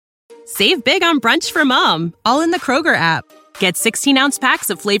Save big on brunch for mom, all in the Kroger app. Get 16-ounce packs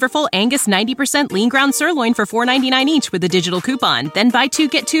of flavorful Angus 90% lean ground sirloin for $4.99 each with a digital coupon. Then buy 2,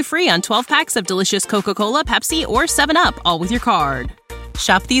 get 2 free on 12 packs of delicious Coca-Cola, Pepsi, or 7-Up, all with your card.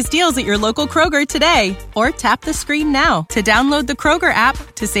 Shop these deals at your local Kroger today, or tap the screen now to download the Kroger app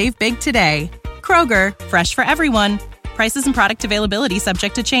to save big today. Kroger, fresh for everyone. Prices and product availability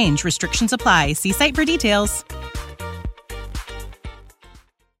subject to change. Restrictions apply. See site for details.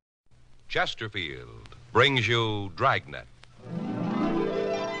 Chesterfield brings you Dragnet.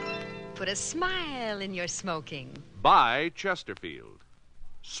 Put a smile in your smoking. Buy Chesterfield.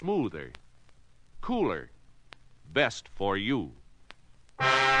 Smoother, cooler, best for you.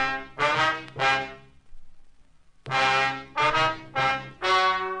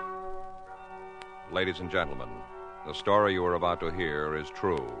 Ladies and gentlemen, the story you are about to hear is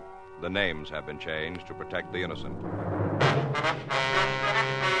true. The names have been changed to protect the innocent.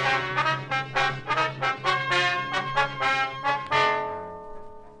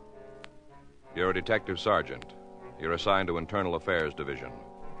 You're a detective sergeant. You're assigned to Internal Affairs Division.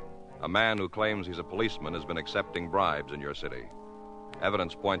 A man who claims he's a policeman has been accepting bribes in your city.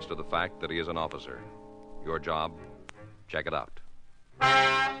 Evidence points to the fact that he is an officer. Your job? Check it out.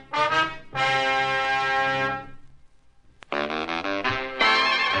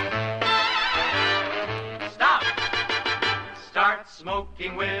 Stop! Start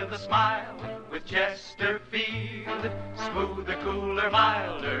smoking with a smile with Chesterfield. Smoother, cooler,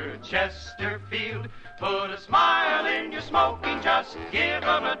 milder, Chesterfield. Put a smile in your smoking, just give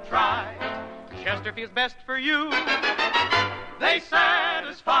 'em a try. Chesterfield's best for you. They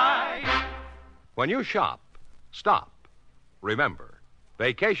satisfy. When you shop, stop. Remember,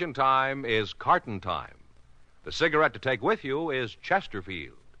 vacation time is carton time. The cigarette to take with you is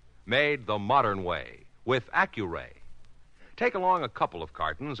Chesterfield, made the modern way with Accuray. Take along a couple of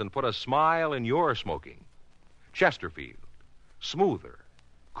cartons and put a smile in your smoking. Chesterfield, smoother,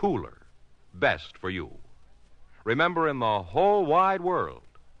 cooler, best for you. Remember, in the whole wide world,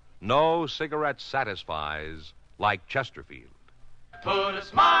 no cigarette satisfies like Chesterfield. Put a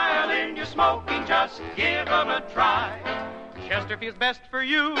smile in your smoking, just give 'em a try. Chesterfield's best for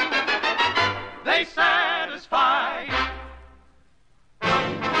you. They satisfy.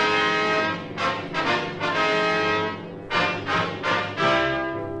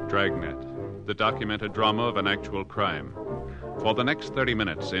 Dragnet, the documented drama of an actual crime. For the next 30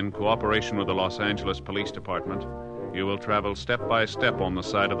 minutes, in cooperation with the Los Angeles Police Department, you will travel step by step on the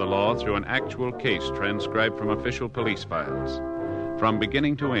side of the law through an actual case transcribed from official police files. From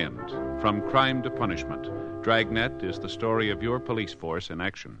beginning to end, from crime to punishment, Dragnet is the story of your police force in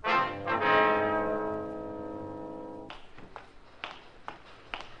action.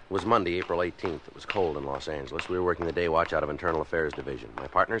 It was Monday, April 18th. It was cold in Los Angeles. We were working the day watch out of Internal Affairs Division. My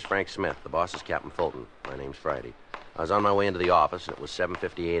partner's Frank Smith. The boss is Captain Fulton. My name's Friday. I was on my way into the office, and it was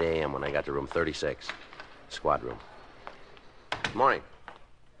 7:58 a.m. when I got to room 36, squad room. Good morning.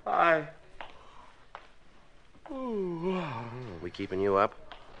 Hi. We keeping you up?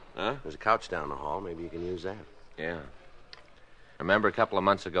 Huh? There's a couch down the hall. Maybe you can use that. Yeah. Remember a couple of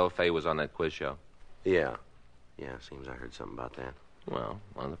months ago, Fay was on that quiz show? Yeah, seems I heard something about that. Well,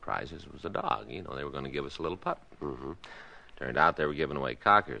 one of the prizes was a dog. You know, they were going to give us a little pup. Mm-hmm. Turned out they were giving away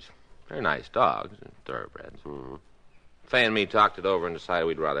cockers. They're nice dogs, thoroughbreds. Mm-hmm. Fay and me talked it over and decided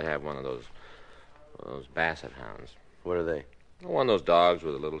we'd rather have one of those basset hounds. What are they? One of those dogs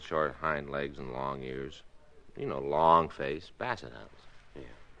with the little short hind legs and long ears. You know, long face, basset hounds.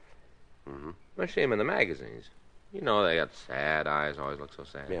 Yeah. Mm-hmm. I see them in the magazines. You know, they got sad eyes, always look so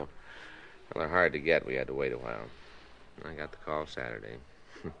sad. Yeah. Well, they're hard to get. We had to wait a while. I got the call Saturday.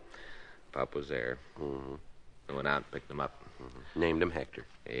 Pup was there. Mm-hmm. I went out and picked him up. Mm-hmm. Named him Hector.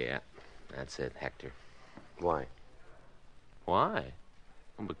 Yeah, that's it, Hector. Why? Why?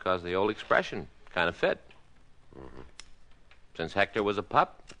 Well, because the old expression kind of fit. Mm-hmm. Since Since Hector was a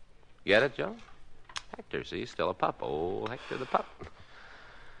pup. Get it, Joe? Hector, see, still a pup. Old Hector the pup.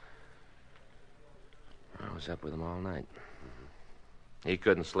 I was up with him all night. He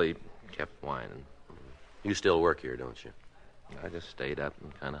couldn't sleep. Kept whining. You still work here, don't you? I just stayed up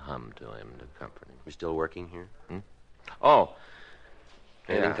and kind of hummed to him to comfort him. You still working here? Oh.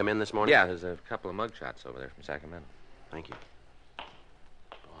 Anything come in this morning? Yeah, there's a couple of mug shots over there from Sacramento. Thank you.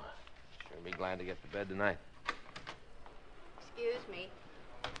 Boy, sure be glad to get to bed tonight. Excuse me.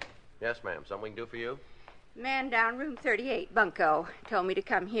 Yes, ma'am. Something we can do for you? Man down room 38, Bunko, told me to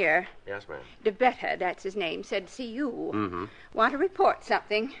come here. Yes, ma'am. DeBetta, that's his name, said to see you. Mm-hmm. Want to report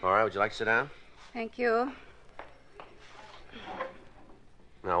something. All right, would you like to sit down? Thank you.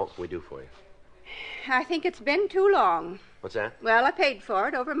 Now, what can we do for you? I think it's been too long. What's that? Well, I paid for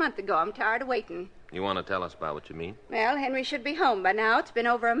it over a month ago. I'm tired of waiting. You want to tell us about what you mean? Well, Henry should be home by now. It's been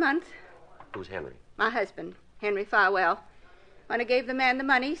over a month. Who's Henry? My husband, Henry Farwell. When I gave the man the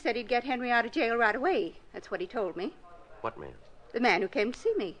money, he said he'd get Henry out of jail right away. That's what he told me. What man? The man who came to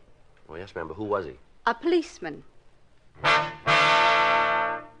see me. Oh, yes, ma'am, but who was he? A policeman.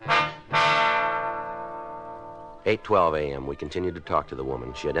 8:12 a.m. We continued to talk to the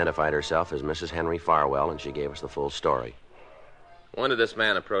woman. She identified herself as Mrs. Henry Farwell, and she gave us the full story. When did this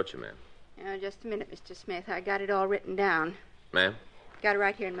man approach you, ma'am? Just a minute, Mr. Smith. I got it all written down. Ma'am? Got it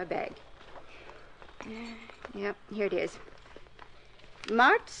right here in my bag. Yep, here it is.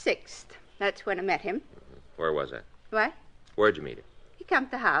 March 6th. That's when I met him. Where was that? What? Where'd you meet him? He come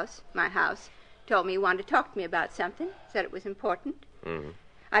to the house, my house. Told me he wanted to talk to me about something. Said it was important. Mm-hmm.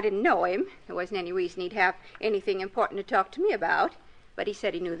 I didn't know him. There wasn't any reason he'd have anything important to talk to me about. But he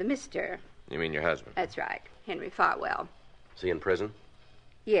said he knew the mister. You mean your husband? That's right, Henry Farwell. Is he in prison?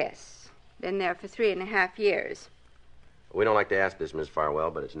 Yes. Been there for 3.5 years. We don't like to ask this, Miss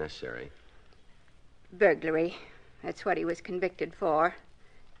Farwell, but it's necessary. Burglary. That's what he was convicted for.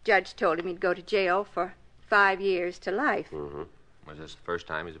 Judge told him he'd go to jail for 5 years to life. Mm-hmm. Was this the first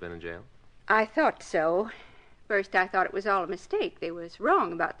time he's been in jail? I thought so. First, I thought it was all a mistake. They was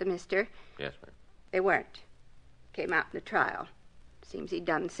wrong about the mister. Yes, ma'am. They weren't. Came out in the trial. Seems he'd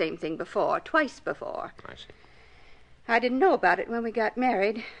done the same thing before, twice before. I see. I didn't know about it when we got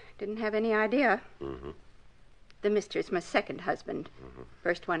married. Didn't have any idea. Mm-hmm. The mister's my second husband. Mm-hmm.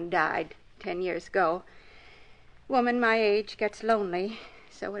 First one died 10 years ago. Woman my age gets lonely.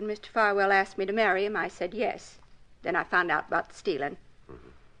 So when Mr. Farwell asked me to marry him, I said yes. Then I found out about the stealing.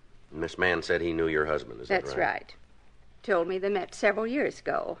 This man said he knew your husband, is that right? That's right. Told me they met several years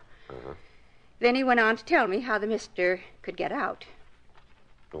ago. Uh-huh. Then he went on to tell me how the mister could get out.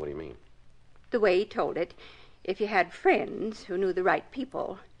 What do you mean? The way he told it, if you had friends who knew the right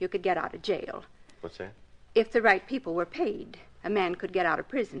people, you could get out of jail. What's that? If the right people were paid, a man could get out of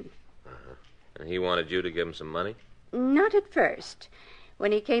prison. Uh-huh. And he wanted you to give him some money? Not at first.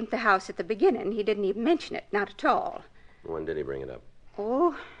 When he came to the house at the beginning, he didn't even mention it, not at all. When did he bring it up?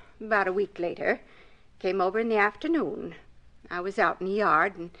 Oh, about a week later. Came over in the afternoon. I was out in the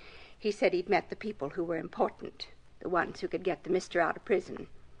yard, and he said he'd met the people who were important, the ones who could get the mister out of prison.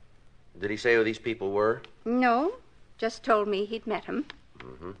 Did he say who these people were? No, just told me he'd met 'em.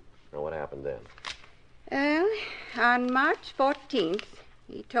 Mm-hmm. Now, what happened then? Well, on March 14th,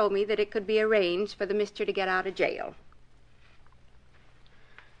 he told me that it could be arranged for the mister to get out of jail.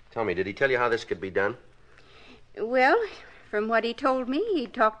 Tell me, did he tell you how this could be done? Well, from what he told me,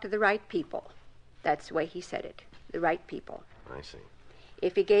 he'd talk to the right people. That's the way he said it, the right people. I see.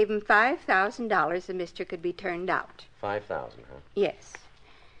 If he gave him $5,000, the mister could be turned out. 5,000, huh? Yes.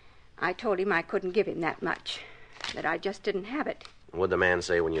 I told him I couldn't give him that much, that I just didn't have it. What'd the man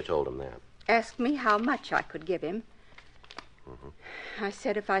say when you told him that? Asked me how much I could give him. I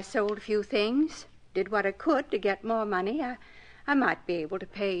said if I sold a few things, did what I could to get more money, I might be able to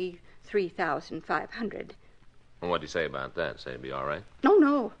pay $3,500. And what'd he say about that? Say it'd be all right?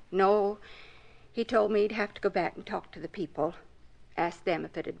 No. He told me he'd have to go back and talk to the people. Ask them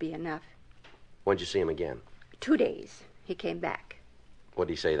if it'd be enough. When'd you see him again? 2 days. He came back. What'd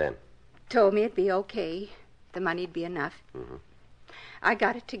he say then? Told me it'd be okay. The money'd be enough. Mm-hmm. I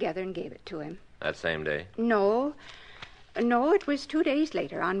got it together and gave it to him. That same day? No, it was 2 days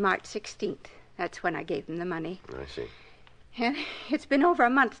later, on March 16th. That's when I gave him the money. I see. And it's been over a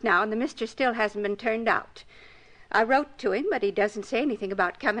month now, and the mister still hasn't been turned out. I wrote to him, but he doesn't say anything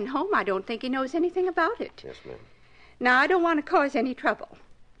about coming home. I don't think he knows anything about it. Yes, ma'am. Now, I don't want to cause any trouble.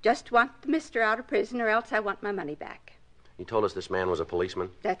 Just want the mister out of prison, or else I want my money back. You told us this man was a policeman?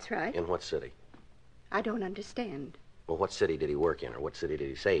 That's right. In what city? I don't understand. Well, what city did he work in, or what city did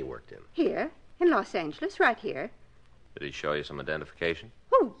he say he worked in? Here, in Los Angeles, right here. Did he show you some identification?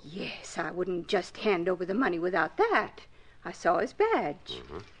 Oh, yes. I wouldn't just hand over the money without that. I saw his badge.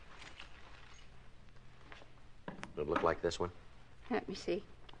 Mm-hmm. Did it look like this one? Let me see.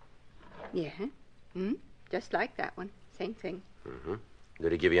 Yeah. Just like that one. Same thing. Mm-hmm.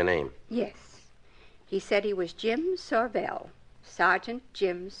 Did he give you a name? Yes. He said he was Jim Sorvell. Sergeant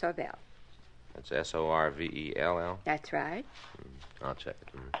Jim Sorvell. That's S-O-R-V-E-L-L? That's right. I'll check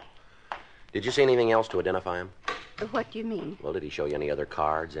it. Did you see anything else to identify him? What do you mean? Well, did he show you any other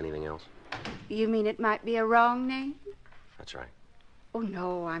cards, anything else? You mean it might be a wrong name? That's right. Oh,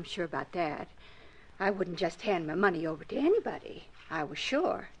 no, I'm sure about that. I wouldn't just hand my money over to anybody. I was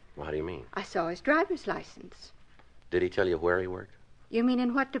sure. Well, how do you mean? I saw his driver's license. Did he tell you where he worked? You mean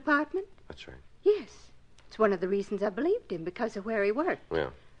in what department? That's right. Yes. It's one of the reasons I believed him, because of where he worked.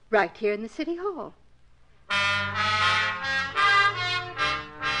 Yeah. Right here in the City Hall.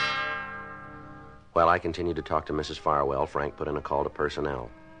 While I continued to talk to Mrs. Farwell, Frank put in a call to personnel.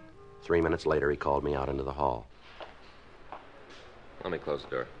 3 minutes later, he called me out into the hall. Let me close the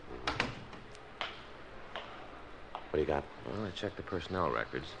door. What do you got? Well, I checked the personnel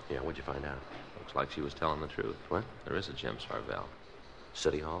records. Yeah, what'd you find out? Looks like she was telling the truth. What? There is a Jim Sarvell.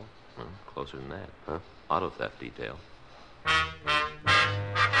 City Hall? Well, closer than that. Huh? Auto theft detail.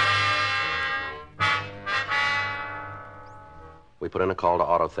 We put in a call to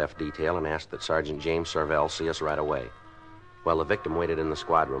auto theft detail and asked that Sergeant James Sarvell see us right away. While the victim waited in the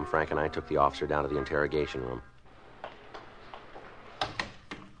squad room, Frank and I took the officer down to the interrogation room.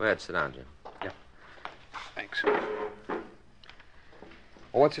 Go ahead, sit down, Jim. Yeah. Thanks. Well,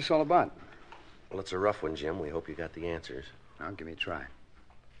 what's this all about? Well, it's a rough one, Jim. We hope you got the answers. Now, give me a try.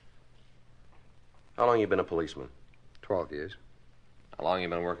 How long you been a policeman? 12 years. How long you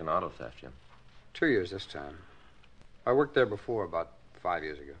been working auto theft, Jim? 2 years this time. I worked there before, about 5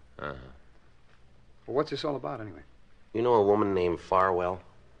 years ago. Uh-huh. Well, what's this all about, anyway? You know a woman named Farwell?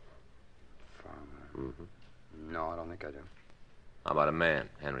 Farwell? Mm-hmm. No, I don't think I do. How about a man,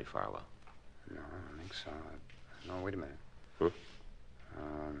 Henry Farwell? No, I don't think so. No, wait a minute. A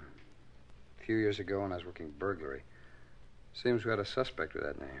few years ago when I was working burglary, seems we had a suspect with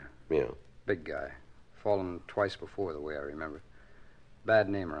that name. Yeah. Big guy. Fallen twice before, the way I remember. Bad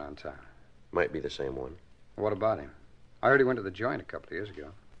name around town. Might be the same one. What about him? I heard he went to the joint a couple of years ago.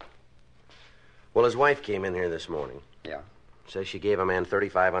 Well, his wife came in here this morning. Yeah. Says she gave a man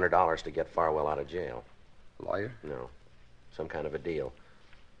 $3,500 to get Farwell out of jail. Lawyer? No. Some kind of a deal.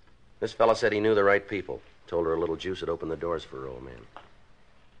 This fella said he knew the right people. Told her a little juice would open the doors for her old man.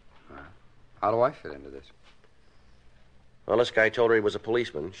 How do I fit into this? Well, this guy told her he was a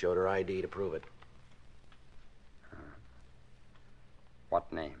policeman. Showed her ID to prove it.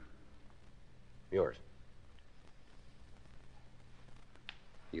 What name? Yours.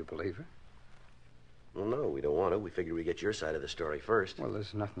 You believe her? Well, no, we don't want to. We figured we'd get your side of the story first. Well,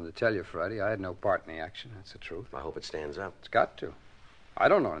 there's nothing to tell you, Friday. I had no part in the action. That's the truth. I hope it stands up. It's got to. I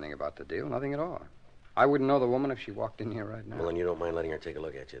don't know anything about the deal. Nothing at all. I wouldn't know the woman if she walked in here right now. Well, then you don't mind letting her take a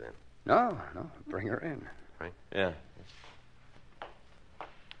look at you, then? No. Bring her in. Right? Yeah.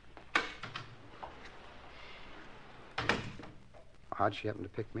 How'd she happen to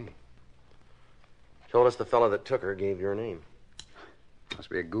pick me? Told us the fellow that took her gave your name. Must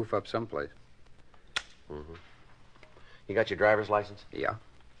be a goof up someplace. Mm-hmm. You got your driver's license? Yeah.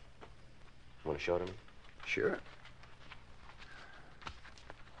 Want to show it to me? Sure.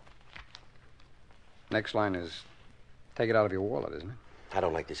 Next line is take it out of your wallet, isn't it? I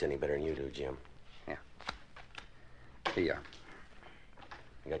don't like this any better than you do, Jim. Yeah. Here.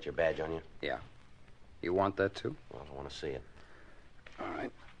 You got your badge on you? Yeah. You want that, too? Well, I want to see it. All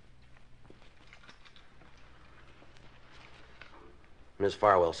right. Ms.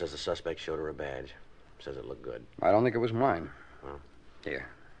 Farwell says the suspect showed her a badge. Says it looked good. I don't think it was mine. Well. Here.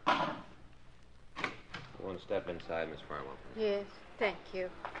 You want to step inside, Miss Farwell? Yes, thank you.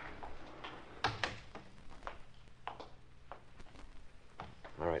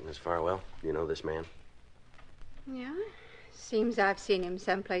 All right, Miss Farwell. You know this man? Yeah? Seems I've seen him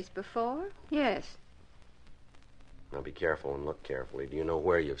someplace before. Yes. Now be careful and look carefully. Do you know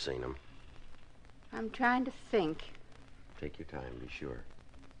where you've seen him? I'm trying to think. Take your time. Be sure.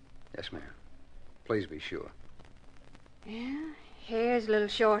 Yes, ma'am. Please be sure. Yeah, hair's a little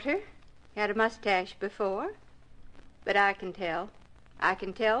shorter. Had a mustache before. But I can tell. I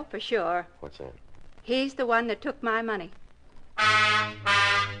can tell for sure. What's that? He's the one that took my money.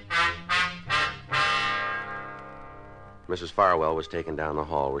 Mrs. Farwell was taken down the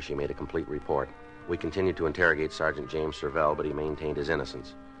hall where she made a complete report. We continued to interrogate Sergeant James Sarvell, but he maintained his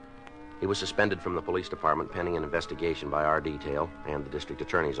innocence. He was suspended from the police department pending an investigation by our detail and the district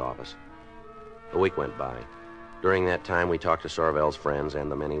attorney's office. A week went by. During that time, we talked to Sarvell's friends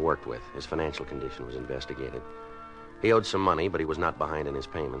and the men he worked with. His financial condition was investigated. He owed some money, but he was not behind in his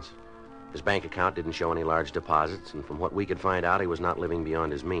payments. His bank account didn't show any large deposits, and from what we could find out, he was not living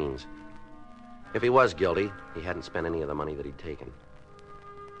beyond his means. If he was guilty, he hadn't spent any of the money that he'd taken.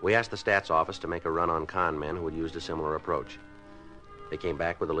 We asked the stats office to make a run on con men who had used a similar approach. They came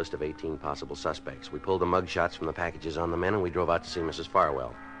back with a list of 18 possible suspects. We pulled the mug shots from the packages on the men, and we drove out to see Mrs.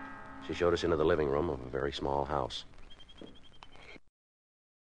 Farwell. She showed us into the living room of a very small house.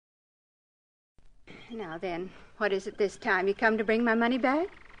 Now then, what is it this time? You come to bring my money back?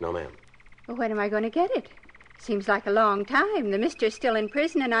 No, ma'am. Well, when am I going to get it? Seems like a long time. The mister's still in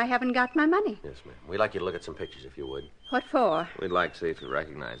prison, and I haven't got my money. Yes, ma'am. We'd like you to look at some pictures, if you would. What for? We'd like to see if you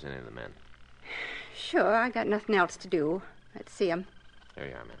recognize any of the men. Sure, I got nothing else to do. Let's see 'em. There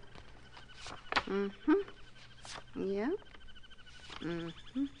you are, ma'am. Mm-hmm. Yeah.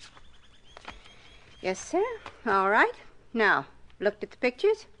 Mm-hmm. Yes, sir. All right. Now, looked at the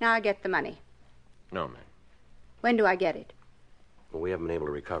pictures. Now I get the money. No, ma'am. When do I get it? Well, we haven't been able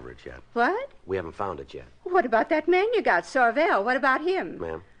to recover it yet. What? We haven't found it yet. What about that man you got, Sorvell? What about him?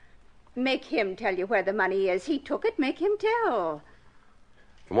 Ma'am? Make him tell you where the money is. He took it. Make him tell.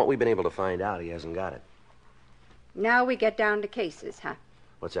 From what we've been able to find out, he hasn't got it. Now we get down to cases, huh?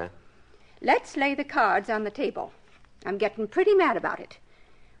 What's that? Let's lay the cards on the table. I'm getting pretty mad about it.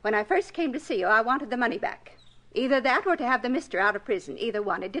 When I first came to see you, I wanted the money back. Either that or to have the mister out of prison. Either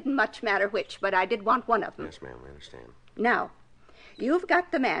one. It didn't much matter which, but I did want one of them. Yes, ma'am, I understand. Now, you've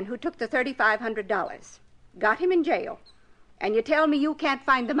got the man who took the $3,500. Got him in jail. And you tell me you can't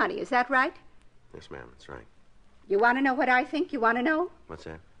find the money. Is that right? Yes, ma'am, that's right. You want to know what I think? You want to know? What's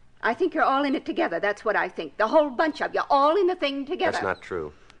that? I think you're all in it together. That's what I think. The whole bunch of you, all in the thing together. That's not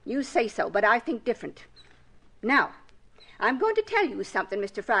true. You say so, but I think different. Now, I'm going to tell you something,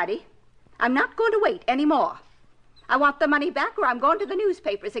 Mr. Friday. I'm not going to wait any more. I want the money back or I'm going to the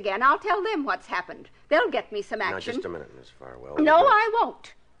newspapers again. I'll tell them what's happened. They'll get me some action. Now, just a minute, Miss Farwell. No, I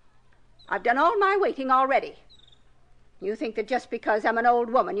won't. I've done all my waiting already. You think that just because I'm an old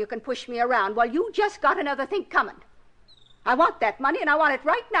woman you can push me around. Well, you just got another thing coming. I want that money, and I want it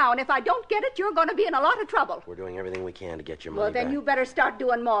right now, and if I don't get it, you're going to be in a lot of trouble. We're doing everything we can to get your money Well, then back. you better start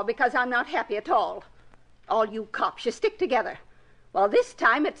doing more, because I'm not happy at all. All you cops, you stick together. Well, this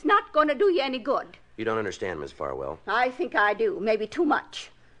time it's not going to do you any good. You don't understand, Miss Farwell. I think I do, maybe too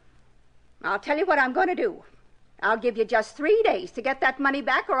much. I'll tell you what I'm going to do. I'll give you just 3 days to get that money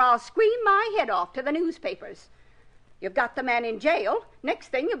back, or I'll scream my head off to the newspapers. You've got the man in jail. Next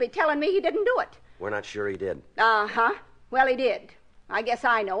thing, you'll be telling me he didn't do it. We're not sure he did. Uh-huh. Well, he did. I guess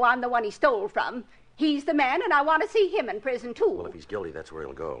I know. I'm the one he stole from. He's the man, and I want to see him in prison, too. Well, if he's guilty, that's where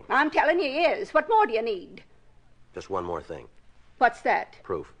he'll go. I'm telling you he is. What more do you need? Just one more thing. What's that?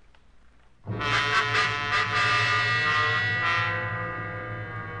 Proof.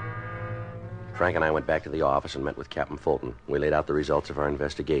 Frank and I went back to the office and met with Captain Fulton. We laid out the results of our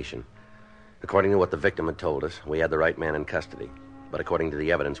investigation. According to what the victim had told us, we had the right man in custody. But according to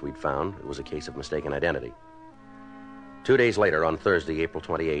the evidence we'd found, it was a case of mistaken identity. 2 days later, on Thursday, April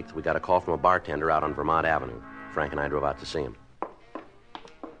 28th, we got a call from a bartender out on Vermont Avenue. Frank and I drove out to see him.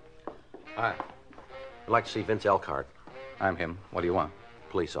 Hi. I'd like to see Vince Elkhart. I'm him. What do you want?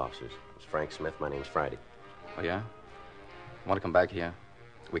 Police officers. It's Frank Smith. My name's Friday. Oh, yeah? Want to come back here?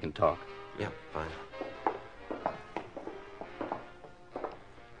 We can talk. Yeah, fine.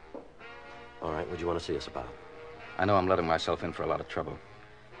 All right, what do you want to see us about? I know I'm letting myself in for a lot of trouble.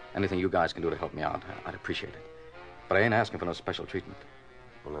 Anything you guys can do to help me out, I'd appreciate it. But I ain't asking for no special treatment.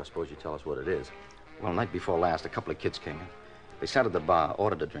 Well, now, suppose you tell us what it is. Well, night before last, a couple of kids came in. They sat at the bar,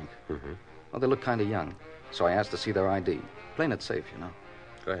 ordered a drink. Mm-hmm. Well, they looked kind of young, so I asked to see their ID. Playing it safe, you know.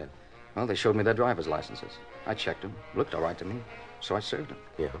 Go ahead. Well, they showed me their driver's licenses. I checked them. Looked all right to me, so I served them.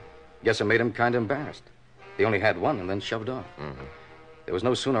 Yeah? Guess I made them kind of embarrassed. They only had one and then shoved off. Mm-hmm. They was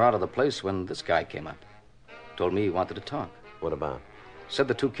no sooner out of the place when this guy came up. Told me he wanted to talk. What about? Said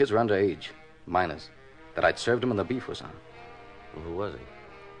the 2 kids were underage, minors, that I'd served them and the beef was on. Well, who was he?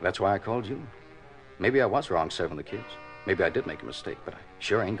 That's why I called you. Maybe I was wrong serving the kids. Maybe I did make a mistake, but I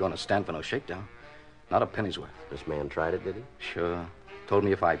sure ain't going to stand for no shakedown. Not a penny's worth. This man tried it, did he? Sure. Told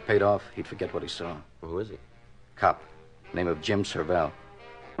me if I paid off, he'd forget what he saw. Well, who is he? Cop. Name of Jim Sorvell.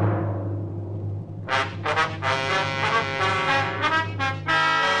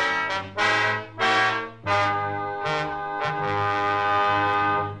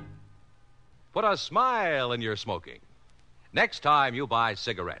 Put a smile in your smoking. Next time you buy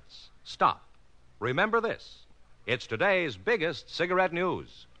cigarettes, stop. Remember this. It's today's biggest cigarette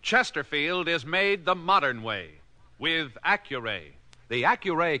news. Chesterfield is made the modern way with Accuray. The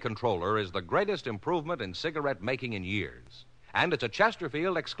Accuray controller is the greatest improvement in cigarette making in years, and it's a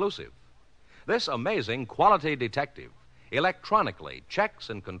Chesterfield exclusive. This amazing quality detective electronically checks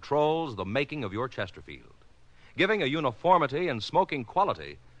and controls the making of your Chesterfield, giving a uniformity in smoking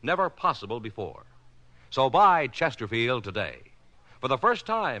quality never possible before. So buy Chesterfield today. For the first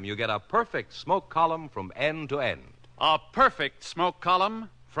time, you get a perfect smoke column from end to end. A perfect smoke column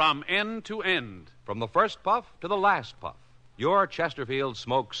from end to end. From the first puff to the last puff, your Chesterfield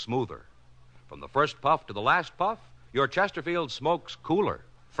smokes smoother. From the first puff to the last puff, your Chesterfield smokes cooler.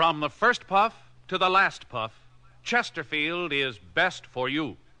 From the first puff to the last puff, Chesterfield is best for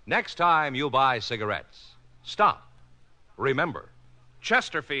you. Next time you buy cigarettes, stop. Remember,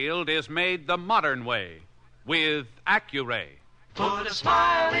 Chesterfield is made the modern way with Accuray. Put a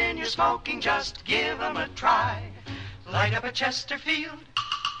smile in your smoking, just give 'em a try. Light up a Chesterfield,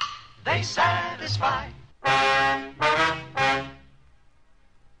 they satisfy.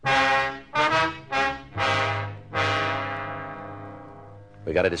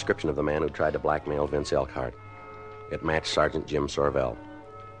 We got a description of the man who tried to blackmail Vince Elkhart. It matched Sergeant Jim Sorvell.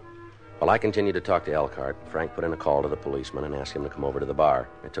 While I continued to talk to Elkhart, Frank put in a call to the policeman and asked him to come over to the bar.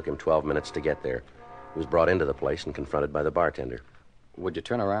 It took him 12 minutes to get there. He was brought into the place and confronted by the bartender. Would you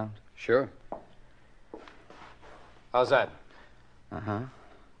turn around? Sure. How's that? Uh-huh.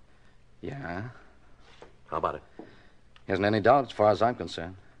 Yeah. How about it? He hasn't any doubt as far as I'm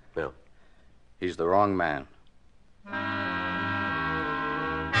concerned. No. He's the wrong man.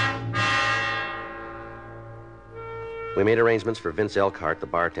 We made arrangements for Vince Elkhart, the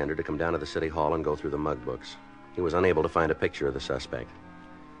bartender, to come down to the city hall and go through the mug books. He was unable to find a picture of the suspect.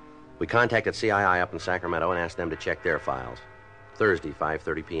 We contacted CII up in Sacramento and asked them to check their files. Thursday,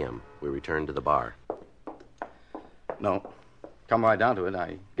 5:30 p.m., we returned to the bar. No. Come right down to it,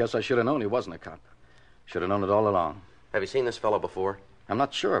 I guess I should have known he wasn't a cop. Should have known it all along. Have you seen this fellow before? I'm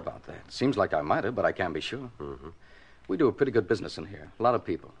not sure about that. Seems like I might have, but I can't be sure. Mm-hmm. We do a pretty good business in here. A lot of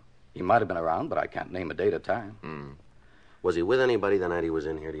people. He might have been around, but I can't name a date or time. Was he with anybody the night he was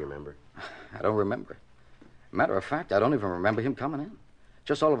in here, do you remember? I don't remember. Matter of fact, I don't even remember him coming in.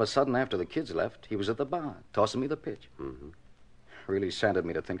 Just all of a sudden, after the kids left, he was at the bar, tossing me the pitch. Mm-hmm. Really saddened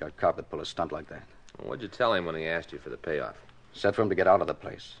me to think a cop would pull a stunt like that. What'd you tell him when he asked you for the payoff? Said for him to get out of the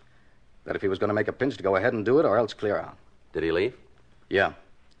place. That if he was going to make a pinch, to go ahead and do it, or else clear out. Did he leave? Yeah.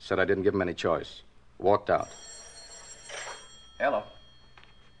 Said I didn't give him any choice. Walked out. Hello.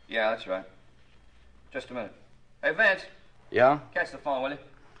 Yeah, that's right. Just a minute. Hey, Vince. Yeah? Catch the phone, will you?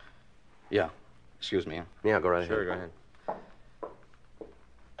 Yeah. Excuse me. Yeah, go right Sure, ahead. go ahead.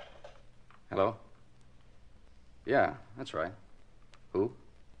 Hello? Yeah, that's right. Who?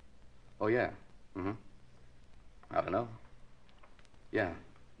 Oh, yeah. Mm-hmm. I don't know. Yeah.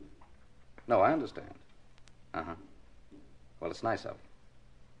 No, I understand. Uh-huh. Well, it's nice of you.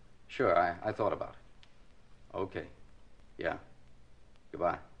 Sure, I thought about it. Okay. Yeah.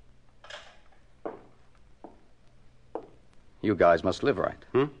 Goodbye. You guys must live right.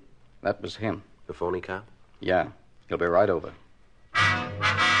 That was him. The phony cop? Yeah. He'll be right over.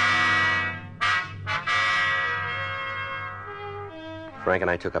 Frank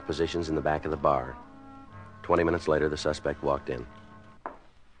and I took up positions in the back of the bar. 20 minutes later, the suspect walked in.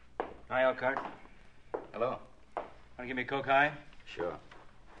 Hi, Elkhart. Hello. Want to give me a Coke High? Sure.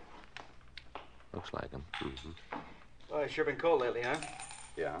 Looks like him. Mm-hmm. Well, it's sure been cold lately, huh?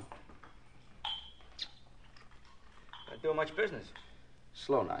 Yeah. Not doing much business.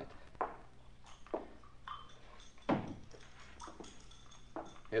 Slow night.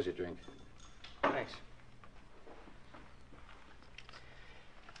 Here's your drink. Thanks.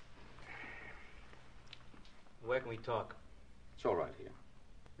 Where can we talk? It's all right here.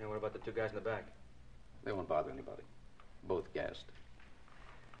 And what about the two guys in the back? They won't bother anybody. Both gassed.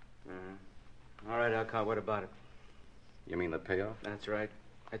 All right, Elkhart, what about it? You mean the payoff? That's right.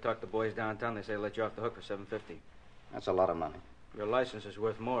 I talked to the boys downtown. They say they'll let you off the hook for $750. That's a lot of money. Your license is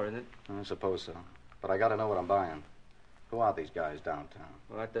worth more, isn't it? I suppose so. But I gotta know what I'm buying. Who are these guys downtown?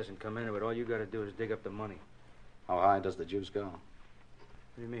 Well, that doesn't come into it. All you got to do is dig up the money. How high does the juice go? What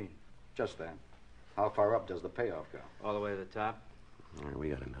do you mean? Just that. How far up does the payoff go? All the way to the top? All right, we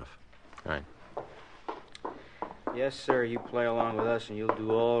got enough. All right. Yes, sir. You play along with us, and you'll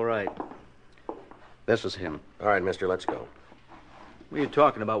do all right. This is him. All right, mister, let's go. What are you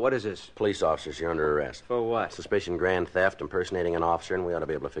talking about? What is this? Police officers, you're under arrest. For what? Suspicion grand theft, impersonating an officer, and we ought to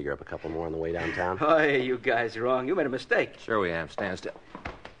be able to figure up a couple more on the way downtown. Oh, hey, you guys are wrong. You made a mistake. Sure we have. Stand still.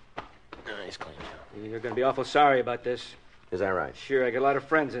 Nice, clean job. You're going to be awful sorry about this. Is that right? Sure, I got a lot of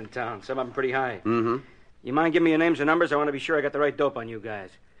friends in town. Some of them pretty high. Mm-hmm. You mind giving me your names and numbers? I want to be sure I got the right dope on you guys.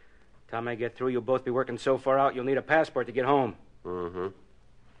 Time I get through, you'll both be working so far out, you'll need a passport to get home. Mm-hmm.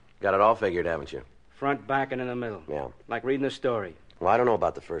 Got it all figured, haven't you? Front, back, and in the middle. Yeah. Like reading a story. Well, I don't know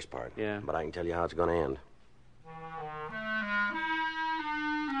about the first part. Yeah. But I can tell you how it's going to end.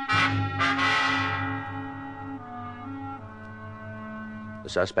 The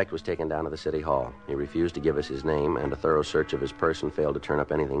suspect was taken down to the city hall. He refused to give us his name, and a thorough search of his person failed to turn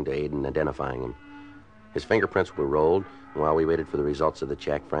up anything to aid in identifying him. His fingerprints were rolled, and while we waited for the results of the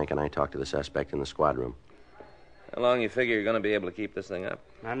check, Frank and I talked to the suspect in the squad room. How long you figure you're going to be able to keep this thing up?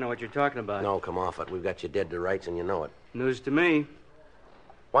 I don't know what you're talking about. No, come off it. We've got you dead to rights, and you know it. News to me.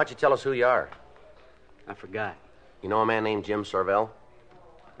 Why don't you tell us who you are? I forgot. You know a man named Jim Sorvell?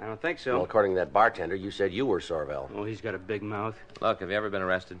 I don't think so. Well, according to that bartender, you said you were Sorvell. Oh, he's got a big mouth. Look, have you ever been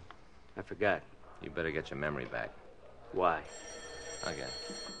arrested? I forgot. You better get your memory back. Why? Okay.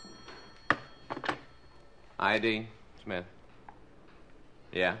 ID, Smith.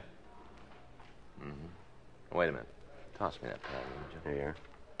 Yeah? Mm-hmm. Wait a minute. Toss me that pad, would you? Here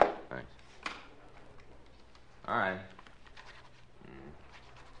you are. Thanks. All right.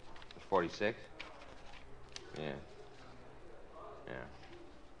 46? Yeah. Yeah.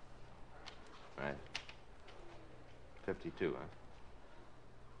 Right. 52,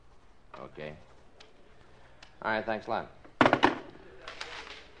 huh? Okay. All right, thanks a lot.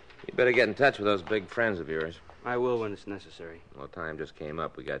 You better get in touch with those big friends of yours. I will when it's necessary. Well, time just came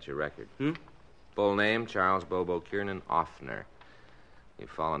up. We got your record. Hmm? Full name, Charles Bobo Kiernan Offner. You've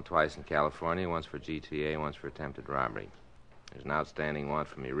fallen twice in California, once for GTA, once for attempted robbery. There's an outstanding warrant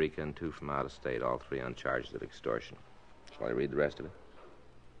from Eureka and 2 from out of state, all 3 on charges of extortion. Shall I read the rest of it?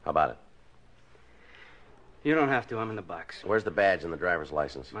 How about it? You don't have to. I'm in the box. Where's the badge and the driver's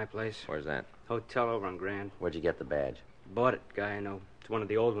license? My place. Where's that? Hotel over on Grand. Where'd you get the badge? Bought it. Guy I know. It's one of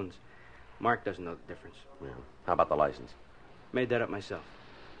the old ones. Mark doesn't know the difference. Yeah. How about the license? Made that up myself.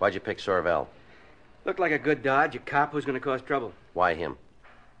 Why'd you pick Sorvell? Looked like a good dodge. A cop who's going to cause trouble. Why him?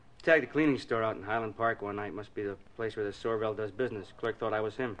 Tagged a cleaning store out in Highland Park one night. Must be the place where the Sorvell does business. Clerk thought I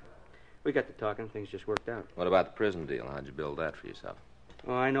was him. We got to talking. Things just worked out. What about the prison deal? How'd you build that for yourself?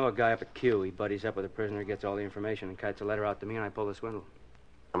 Well, I know a guy up at Q. He buddies up with a prisoner, gets all the information, and kites a letter out to me, and I pull the swindle.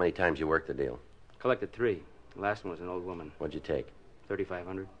 How many times you worked the deal? Collected 3. The last one was an old woman. What'd you take?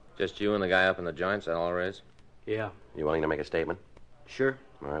 $3,500. Just you and the guy up in the joints, that all there is? Yeah. You willing to make a statement? Sure.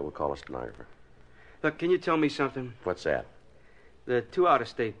 All right, we'll call a stenographer. Look, can you tell me something? What's that? The 2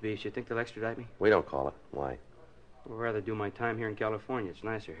 out-of-state beefs, you think they'll extradite me? We don't call it. Why? I'd rather do my time here in California. It's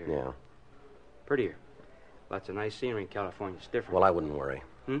nicer here. Yeah. Prettier. Lots of nice scenery in California. It's different. Well, I wouldn't worry.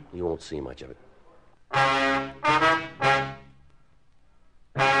 Hmm? You won't see much of it.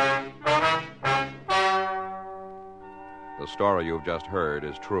 The story you've just heard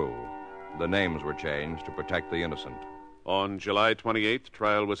is true. The names were changed to protect the innocent. On July 28th,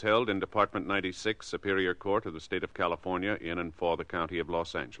 trial was held in Department 96, Superior Court of the State of California, in and for the County of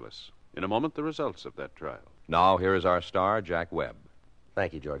Los Angeles. In a moment, the results of that trial. Now, here is our star, Jack Webb.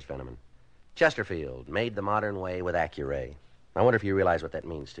 Thank you, George Fenneman. Chesterfield, made the modern way with Accuray. I wonder if you realize what that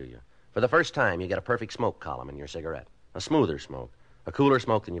means to you. For the first time, you get a perfect smoke column in your cigarette. A smoother smoke. A cooler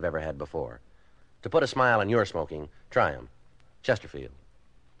smoke than you've ever had before. To put a smile on your smoking, try 'em. Chesterfield.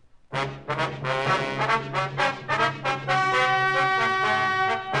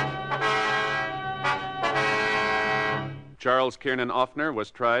 Charles Kiernan Offner was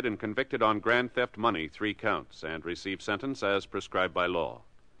tried and convicted on grand theft money, 3 counts, and received sentence as prescribed by law.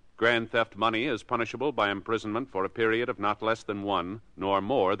 Grand theft money is punishable by imprisonment for a period of not less than 1, nor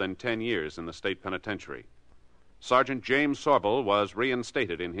more than 10 years in the state penitentiary. Sergeant James Sorvell was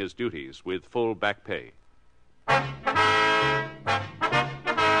reinstated in his duties with full back pay.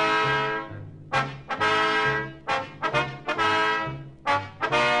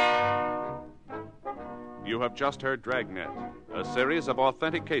 You have just heard Dragnet, a series of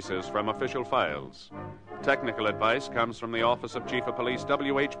authentic cases from official files. Technical advice comes from the Office of Chief of Police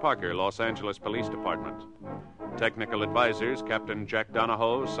W.H. Parker, Los Angeles Police Department. Technical advisors, Captain Jack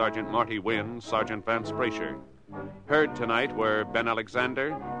Donahoe, Sergeant Marty Wynn, Sergeant Vance Brasher. Heard tonight were Ben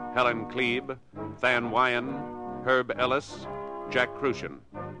Alexander, Helen Klebe, Than Wyan, Herb Ellis, Jack Crucian.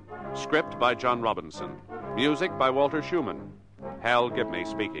 Script by John Robinson. Music by Walter Schumann. Hal Gibney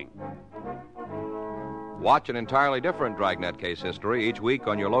speaking. Watch an entirely different Dragnet case history each week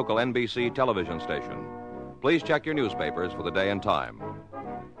on your local NBC television station. Please check your newspapers for the day and time.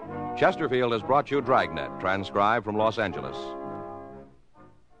 Chesterfield has brought you Dragnet, transcribed from Los Angeles.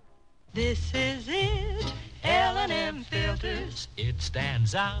 This is it, L&M Filters. It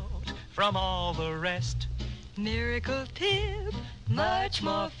stands out from all the rest. Miracle tip, much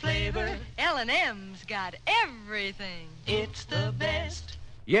more flavor. L&M's got everything. It's the best.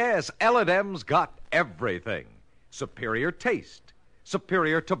 Yes, L&M's got everything. Superior taste,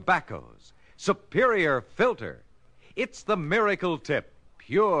 superior tobaccos, superior filter. It's the Miracle Tip,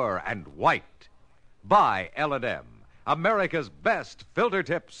 pure and white. Buy L&M, America's best filter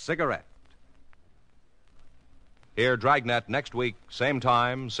tip cigarette. Hear Dragnet next week, same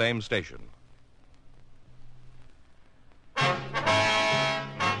time, same station.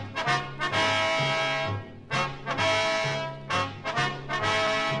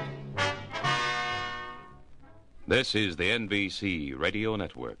 This is the NBC Radio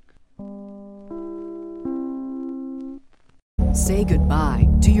Network. Say goodbye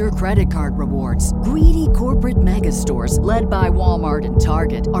to your credit card rewards. Greedy corporate mega stores, led by Walmart and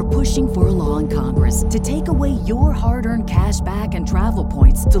Target, are pushing for a law in Congress to take away your hard-earned cash back and travel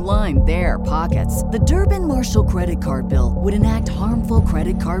points to line their pockets. The Durbin-Marshall credit card bill would enact harmful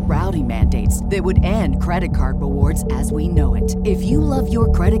credit card routing mandates that would end credit card rewards as we know it. If you love your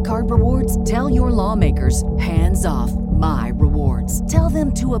credit card rewards, tell your lawmakers, hands off my rewards. Tell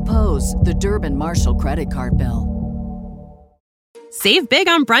them to oppose the Durbin-Marshall credit card bill. Save big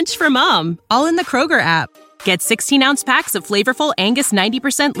on brunch for mom, all in the Kroger app. Get 16-ounce packs of flavorful Angus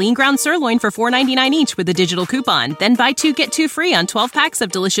 90% lean ground sirloin for $4.99 each with a digital coupon. Then buy 2, get 2 free on 12 packs of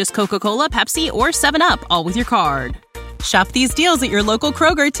delicious Coca-Cola, Pepsi, or 7-Up, all with your card. Shop these deals at your local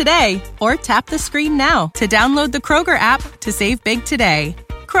Kroger today, or tap the screen now to download the Kroger app to save big today.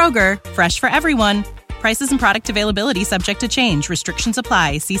 Kroger, fresh for everyone. Prices and product availability subject to change. Restrictions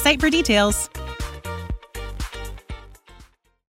apply. See site for details.